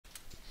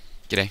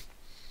G'day.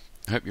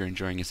 I hope you're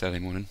enjoying your Saturday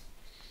morning.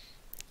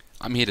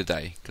 I'm here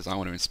today because I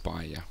want to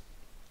inspire you.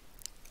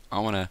 I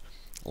want to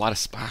light a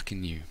spark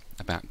in you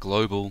about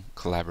global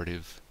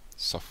collaborative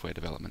software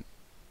development.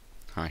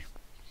 Hi,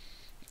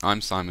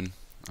 I'm Simon.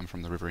 I'm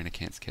from the Riverina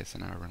Cancer Care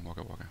Centre over in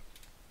Wagga Wagga.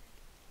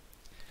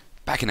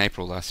 Back in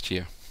April last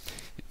year,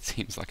 it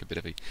seems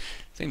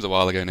a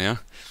while ago now,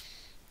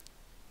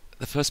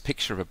 the first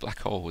picture of a black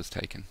hole was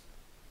taken.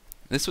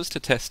 This was to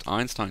test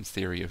Einstein's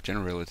theory of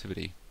general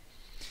relativity.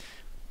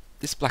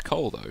 This black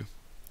hole, though,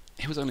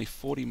 it was only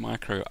 40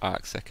 micro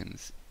arc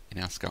seconds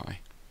in our sky.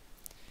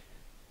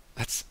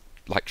 That's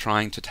like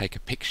trying to take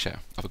a picture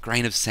of a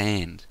grain of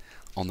sand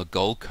on the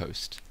Gold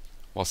Coast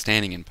while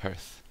standing in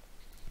Perth.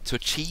 To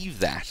achieve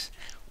that,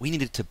 we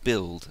needed to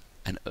build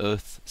an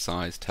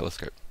Earth-sized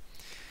telescope.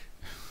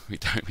 We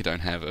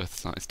don't have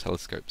Earth-sized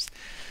telescopes.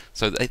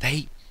 So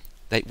they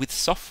with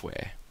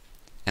software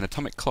and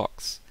atomic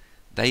clocks,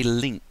 they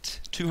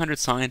linked 200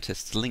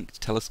 scientists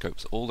linked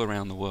telescopes all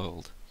around the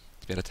world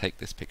to be able to take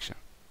this picture.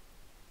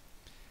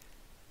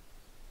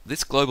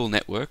 This global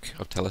network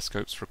of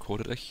telescopes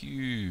recorded a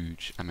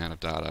huge amount of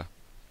data.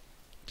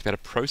 To be able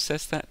to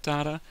process that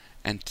data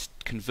and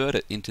convert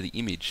it into the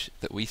image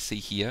that we see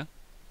here,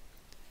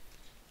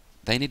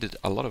 they needed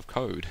a lot of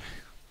code.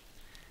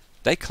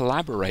 They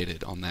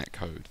collaborated on that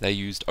code. They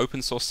used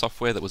open source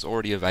software that was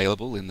already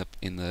available in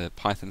the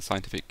Python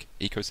scientific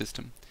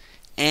ecosystem,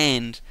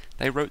 and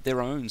they wrote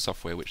their own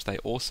software which they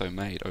also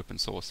made open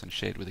source and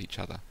shared with each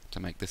other to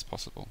make this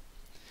possible.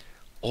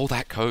 All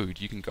that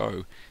code, you can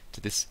go to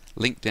this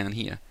link down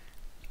here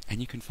and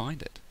you can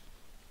find it.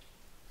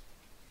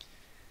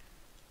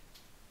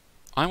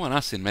 I want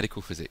us in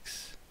medical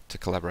physics to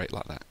collaborate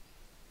like that.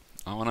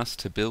 I want us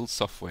to build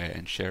software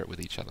and share it with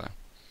each other.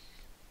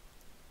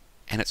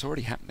 And it's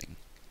already happening.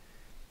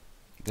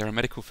 There are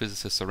medical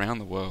physicists around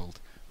the world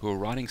who are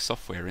writing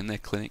software in their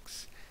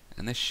clinics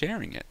and they're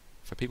sharing it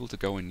for people to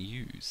go and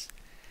use.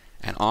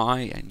 And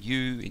I and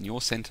you in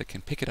your center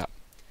can pick it up,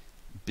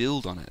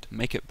 build on it,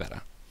 make it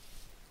better.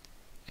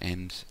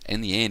 And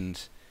in the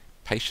end,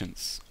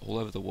 patients all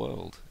over the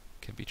world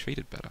can be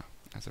treated better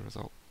as a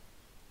result.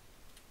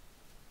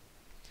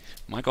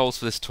 My goals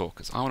for this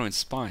talk is I want to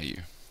inspire you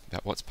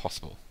about what's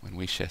possible when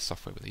we share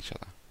software with each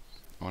other.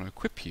 I want to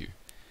equip you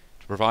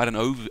to provide I'm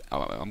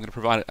going to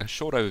provide a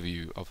short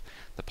overview of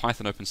the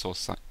Python open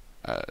source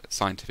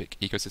scientific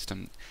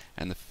ecosystem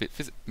and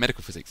the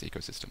medical physics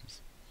ecosystems.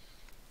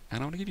 And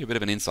I want to give you a bit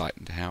of an insight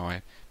into how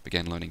I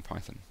began learning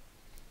Python.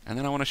 And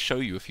then I want to show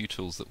you a few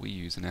tools that we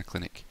use in our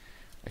clinic,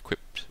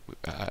 equipped,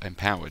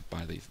 empowered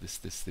by this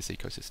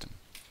ecosystem.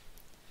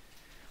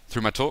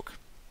 Through my talk,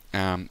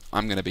 I'm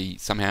going to be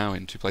somehow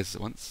in two places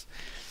at once.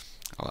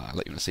 I'll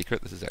let you in a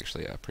secret. This is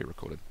actually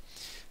pre-recorded.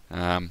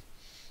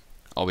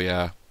 I'll be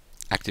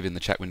active in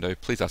the chat window.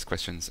 Please ask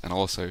questions, and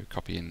I'll also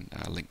copy in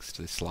links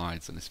to the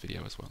slides in this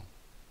video as well.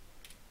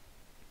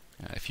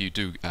 If you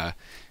do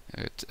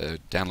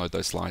download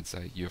those slides,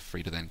 you're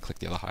free to then click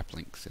the other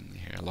hyperlinks in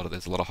here.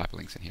 There's a lot of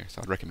hyperlinks in here,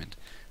 so I'd recommend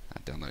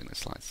downloading those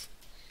slides.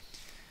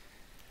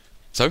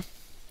 So,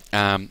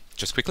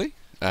 just quickly,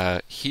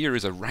 here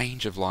is a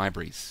range of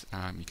libraries.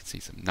 You can see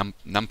some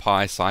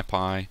NumPy,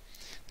 SciPy.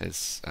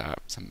 There's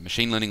some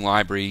machine learning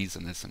libraries,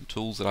 and there's some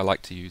tools that I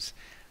like to use.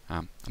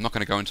 I'm not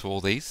going to go into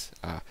all these,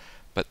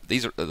 but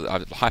these are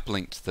I've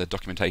hyperlinked the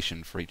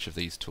documentation for each of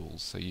these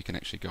tools, so you can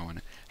actually go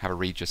and have a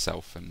read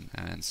yourself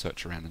and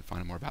search around and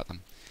find more about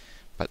them.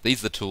 But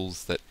these are the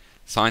tools that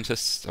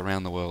scientists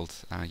around the world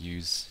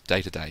use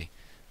day to day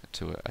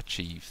to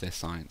achieve their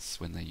science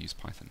when they use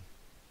Python.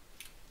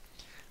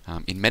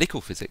 In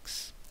medical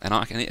physics, and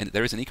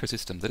there is an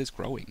ecosystem that is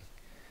growing.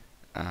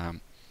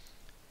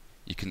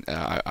 You can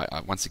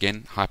I once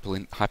again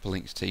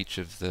hyperlinked to each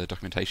of the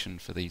documentation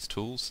for these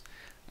tools.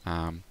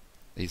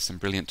 These are some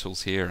brilliant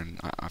tools here,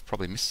 and I've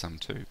probably missed some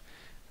too.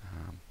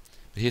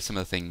 But here's some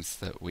of the things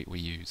that we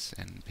use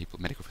and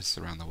medical physicists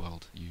around the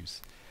world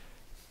use.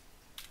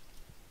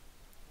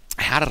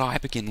 How did I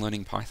begin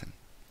learning Python?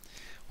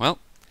 Well,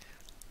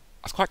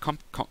 I was quite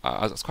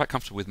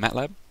comfortable with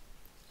MATLAB,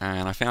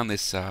 and I found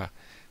this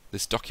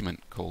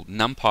document called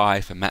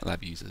NumPy for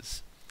MATLAB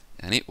users,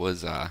 and it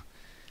was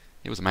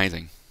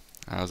amazing.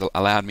 It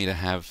allowed me to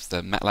have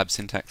the MATLAB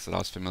syntax that I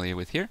was familiar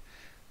with here,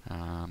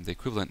 the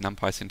equivalent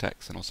NumPy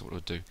syntax, and also what it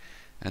would do.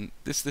 And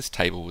this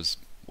table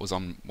was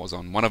on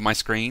one of my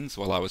screens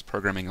while I was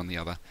programming on the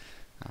other.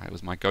 It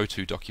was my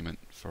go-to document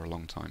for a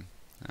long time.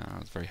 It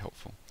was very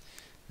helpful.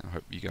 I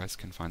hope you guys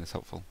can find this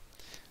helpful.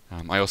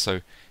 I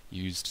also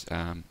used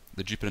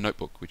the Jupyter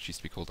Notebook, which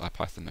used to be called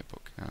IPython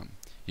Notebook.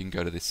 You can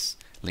go to this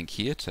link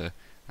here to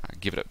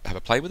have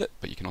a play with it,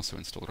 but you can also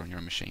install it on your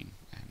own machine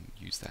and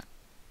use that.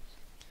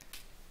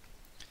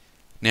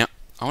 Now,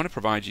 I want to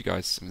provide you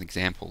guys some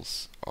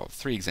examples of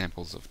 3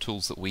 examples of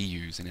tools that we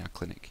use in our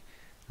clinic.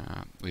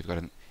 We've got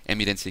an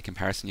MU density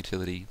comparison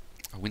utility,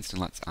 a Winston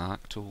Lutz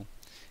ARC tool,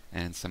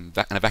 and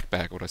a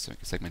VACBag auto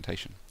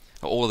segmentation.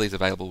 All of these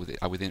available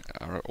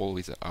available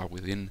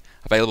within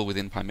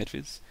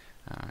PyMedPhys.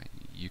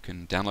 You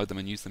can download them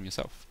and use them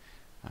yourself.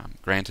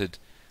 Granted,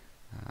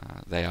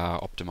 they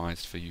are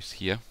optimized for use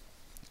here.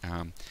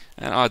 And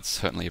I'd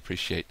certainly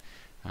appreciate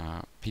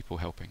people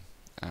helping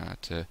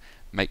to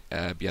be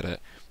able to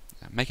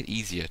make it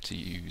easier to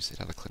use at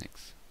other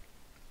clinics.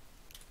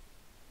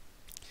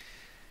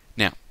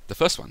 Now, the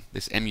first one,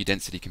 this MU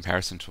density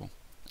comparison tool.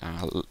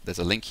 There's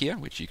a link here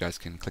which you guys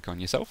can click on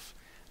yourself.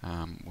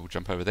 We'll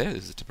jump over there.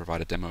 This is to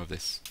provide a demo of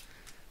this.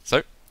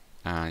 So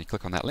you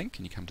click on that link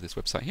and you come to this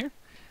website here,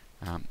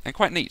 and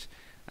quite neat.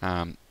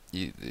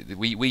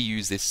 We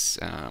use this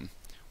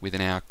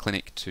within our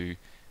clinic to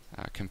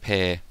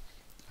compare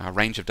a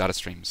range of data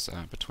streams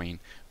between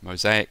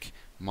Mosaic,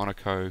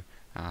 Monaco,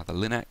 the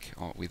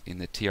LINAC within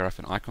the TRF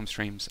and ICOM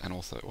streams, and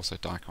also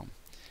DICOM.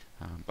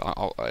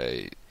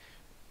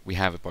 We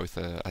have both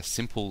a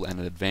simple and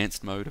an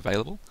advanced mode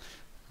available.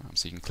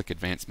 So you can click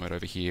advanced mode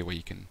over here where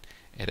you can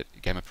edit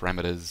gamma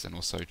parameters and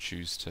also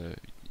choose to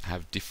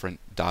have different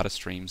data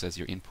streams as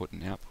your input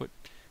and output.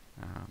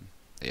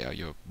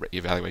 Your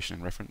evaluation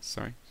and reference,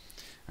 sorry.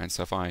 And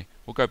so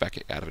we'll go back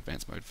out of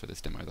advanced mode for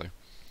this demo though.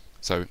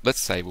 So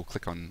let's say we'll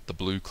click on the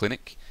blue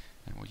clinic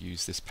and we'll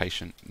use this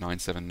patient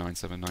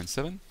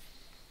 979797. And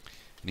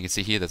you can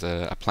see here there's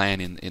a plan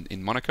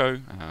in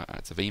Monaco.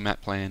 It's a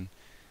VMAT plan.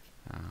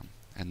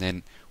 And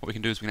then what we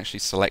can do is we can actually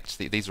select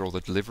these are all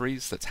the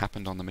deliveries that's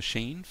happened on the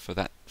machine for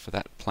that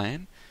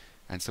plan,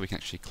 and so we can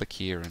actually click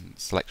here and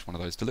select one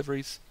of those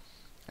deliveries,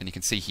 and you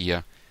can see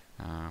here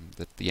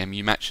that the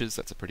MU matches.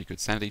 That's a pretty good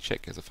sanity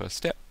check as a first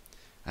step,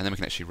 and then we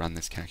can actually run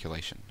this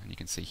calculation, and you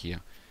can see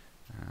here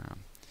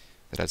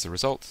that as a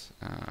result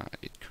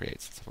it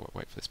creates. Let's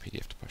wait for this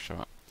PDF to show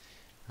up.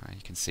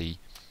 You can see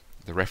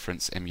the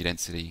reference MU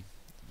density,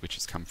 which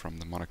has come from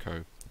the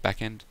Monaco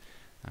backend.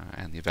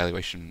 And the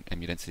evaluation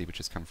MU density, which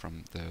has come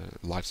from the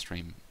live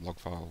stream log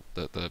file,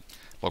 the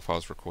log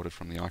files recorded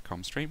from the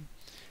ICOM stream,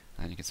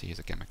 and you can see here's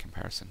a gamma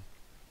comparison.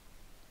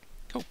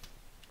 Cool.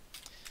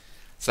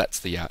 So that's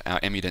the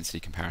our MU density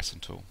comparison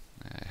tool.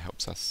 It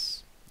helps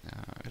us.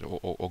 It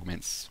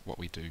augments what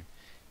we do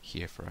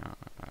here for our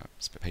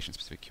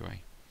patient-specific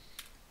QA.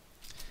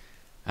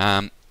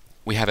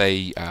 We have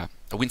a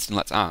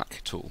Winston-Lutz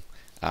arc tool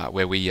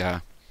where we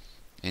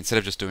instead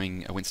of just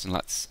doing a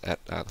Winston-Lutz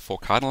at the 4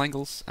 cardinal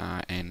angles,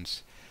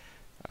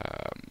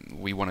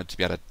 we wanted to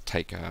be able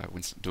to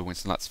do a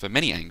Winston-Lutz for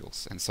many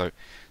angles, and so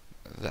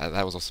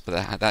that was also,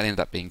 but that ended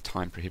up being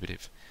time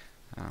prohibitive.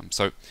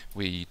 So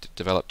we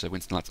developed a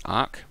Winston-Lutz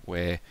arc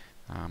where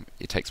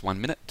it takes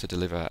 1 minute to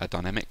deliver a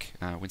dynamic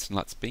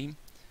Winston-Lutz beam,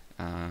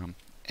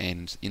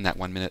 and in that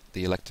 1 minute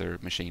the Elector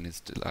machine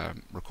is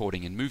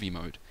recording in movie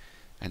mode.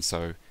 And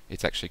so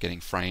it's actually getting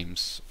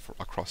frames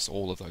across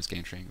all of those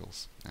gantry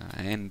angles,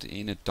 and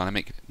in a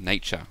dynamic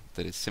nature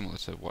that is similar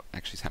to what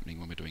actually is happening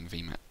when we're doing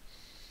VMAT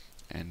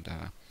and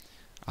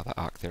other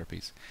arc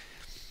therapies.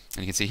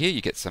 And you can see here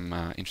you get some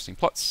interesting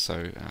plots.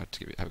 So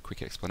to have a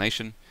quick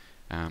explanation,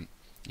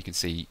 you can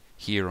see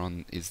here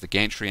is the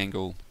gantry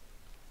angle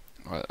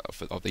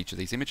of each of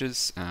these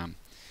images.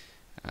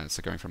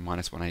 So going from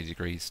minus 180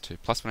 degrees to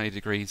plus 180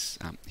 degrees.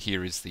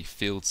 Here is the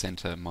field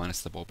center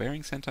minus the ball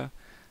bearing center.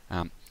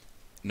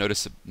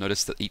 Notice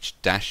that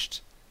each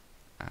dashed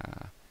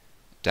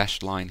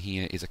line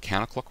here is a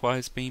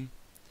counterclockwise beam,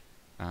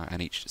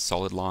 and each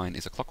solid line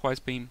is a clockwise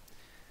beam,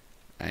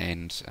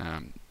 and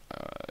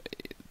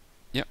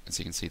yeah, as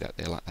you can see that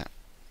there like that.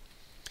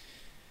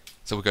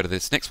 So we'll go to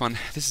this next one.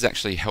 This has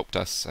actually helped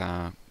us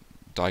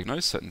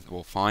diagnose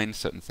find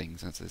certain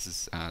things. And so this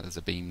is there's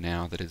a beam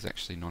now that is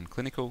actually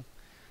non-clinical,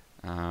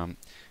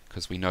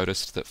 because we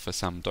noticed that for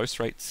some dose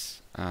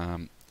rates,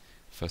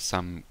 for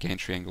some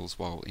gantry angles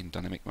while in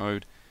dynamic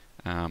mode,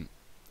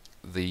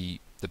 the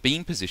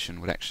beam position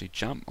would actually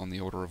jump on the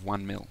order of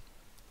 1 mil.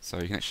 So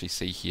you can actually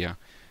see here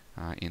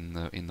in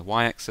the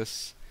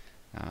y-axis,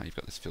 you've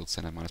got this field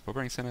center minus ball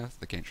bearing center.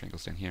 The gantry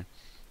angles down here.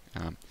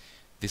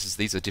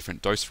 These are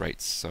different dose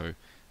rates. So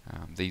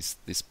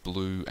this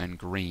blue and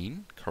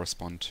green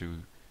correspond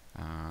to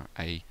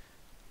a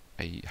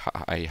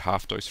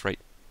half dose rate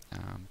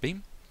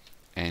beam,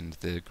 and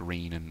the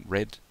green and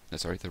red,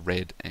 the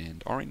red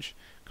and orange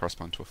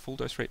correspond to a full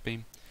dose rate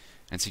beam.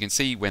 And so you can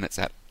see when it's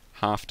at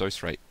half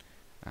dose rate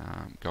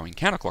going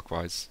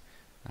counterclockwise,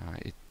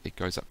 it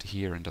goes up to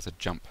here and does a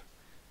jump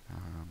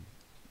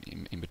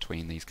in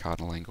between these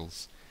cardinal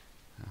angles,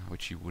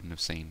 which you wouldn't have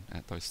seen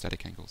at those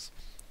static angles.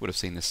 Would have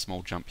seen this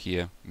small jump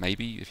here,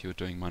 maybe if you were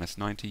doing minus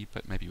 90,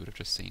 but maybe you would have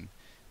just seen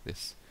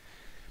this.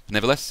 But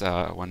nevertheless,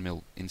 1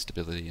 mil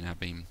instability in our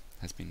beam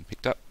has been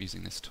picked up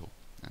using this tool,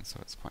 and so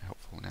it's quite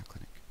helpful in our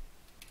clinic.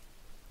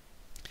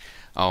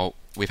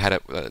 We've had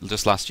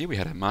just last year we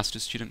had a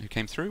master's student who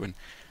came through,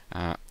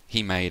 and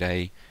he made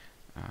a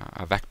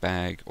vac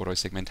bag auto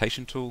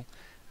segmentation tool.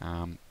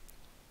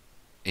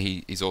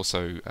 He's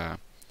also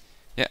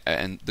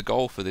and the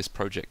goal for this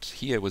project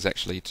here was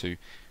actually to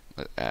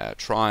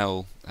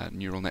trial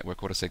neural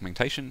network auto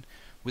segmentation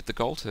with the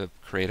goal to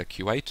create a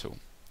QA tool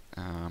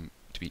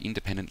to be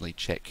independently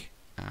check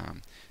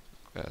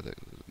the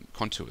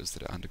contours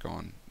that are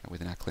undergone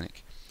within our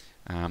clinic.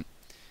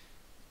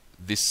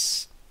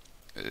 This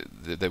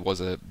there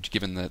was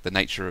given the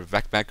nature of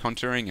vac bag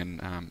contouring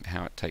and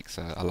how it takes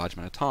a large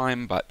amount of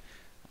time, but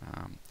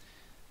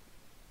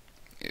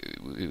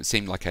it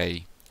seemed like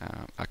a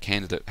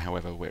candidate,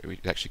 however, where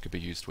it actually could be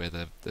used where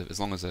as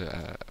long as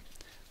a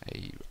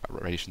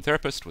radiation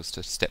therapist was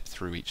to step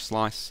through each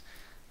slice,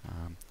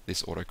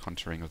 this auto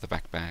contouring of the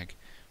vac bag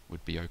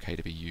would be okay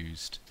to be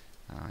used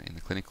in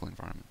the clinical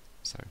environment.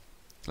 So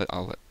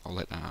I'll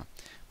let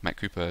Matt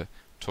Cooper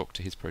talk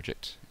to his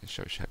project and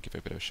give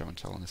a bit of a show and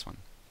tell on this one.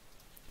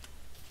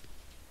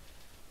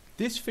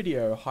 This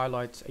video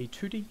highlights a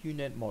 2D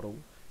UNet model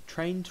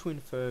trained to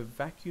infer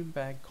vacuum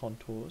bag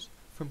contours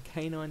from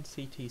canine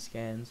CT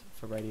scans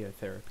for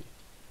radiotherapy.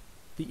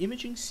 The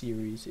imaging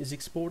series is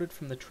exported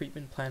from the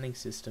treatment planning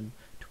system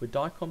to a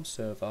DICOM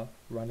server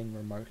running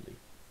remotely.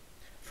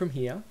 From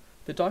here,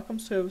 the DICOM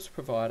service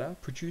provider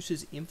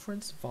produces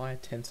inference via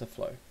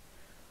TensorFlow.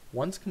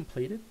 Once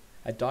completed,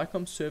 a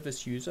DICOM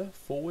service user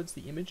forwards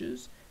the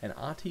images and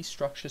RT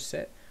structure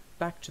set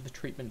back to the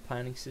treatment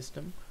planning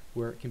system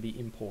where it can be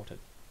imported.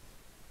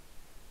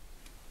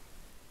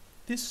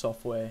 This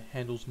software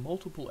handles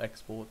multiple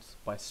exports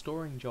by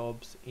storing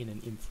jobs in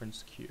an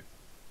inference queue.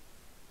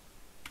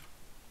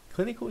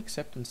 Clinical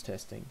acceptance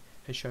testing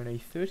has shown a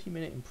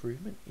 30-minute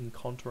improvement in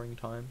contouring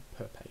time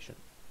per patient.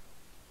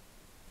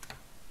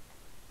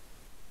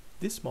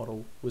 This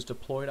model was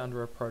deployed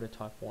under a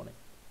prototype warning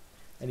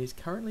and is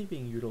currently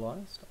being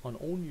utilized on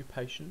all new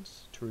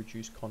patients to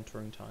reduce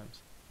contouring times.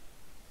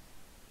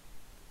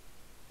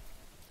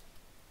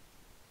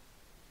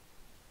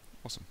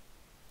 Awesome.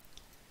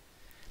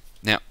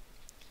 Now,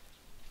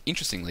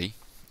 interestingly,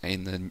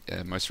 in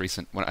the most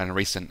recent,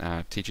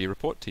 TG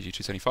report, TG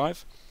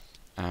 275,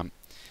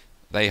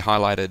 they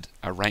highlighted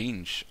a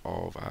range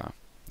of.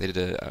 They did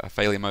a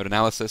failure mode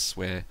analysis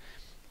where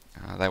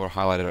they were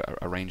highlighted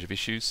a range of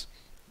issues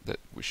that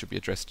we should be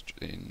addressed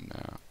in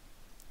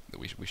that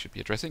we should be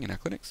addressing in our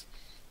clinics.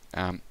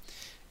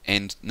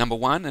 And number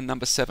 1 and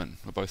number 7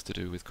 were both to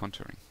do with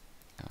contouring.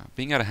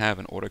 Being able to have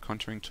an auto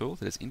contouring tool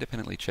that is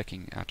independently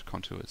checking out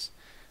contours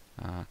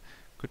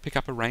could pick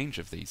up a range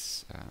of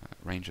these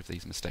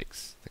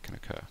mistakes that can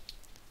occur.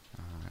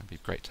 It'd be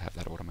great to have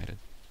that automated.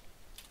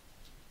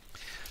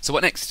 So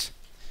what next?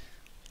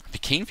 I'd be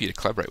keen for you to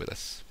collaborate with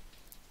us.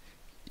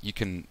 You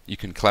can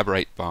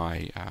collaborate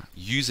by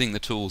using the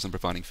tools and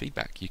providing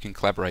feedback. You can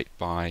collaborate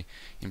by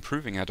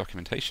improving our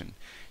documentation.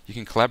 You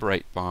can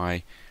collaborate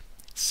by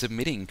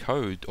submitting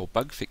code or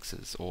bug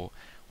fixes or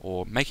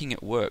making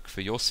it work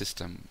for your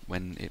system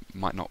when it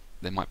might not.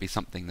 There might be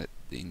something that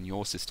in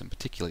your system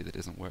particularly that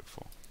doesn't work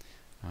for.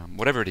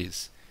 Whatever it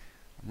is,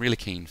 I'm really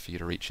keen for you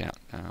to reach out.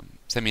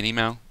 Send me an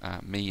email,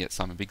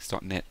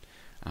 me@simonbiggs.net,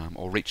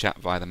 or reach out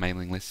via the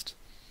mailing list.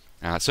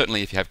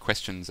 Certainly if you have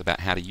questions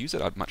about how to use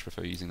it, I'd much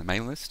prefer using the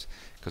mailing list,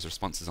 because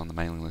responses on the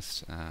mailing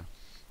list,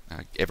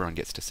 everyone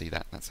gets to see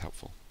that. That's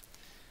helpful.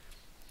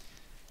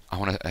 I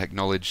want to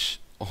acknowledge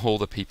all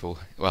the people.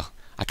 Well,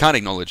 I can't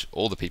acknowledge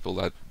all the people.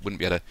 I wouldn't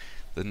be able to.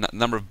 The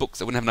number of books,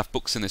 I wouldn't have enough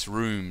books in this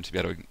room to be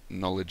able to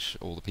acknowledge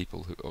all the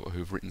people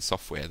who've written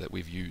software that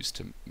we've used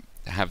to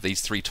have these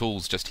 3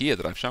 tools just here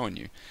that I've shown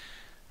you.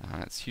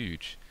 It's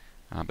huge.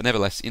 But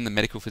nevertheless, in the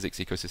medical physics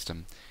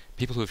ecosystem,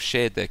 people who have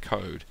shared their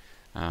code,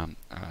 I've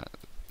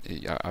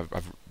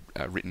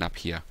written up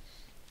here,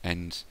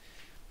 and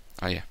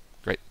yeah,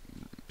 great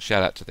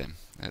shout out to them.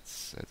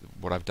 That's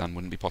what I've done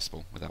wouldn't be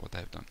possible without what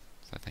they've done.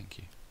 So thank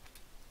you.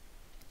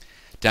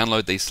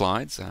 Download these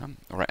slides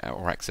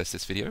or access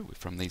this video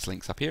from these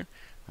links up here.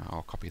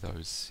 I'll copy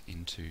those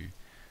into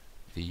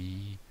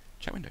the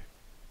chat window.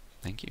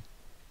 Thank you.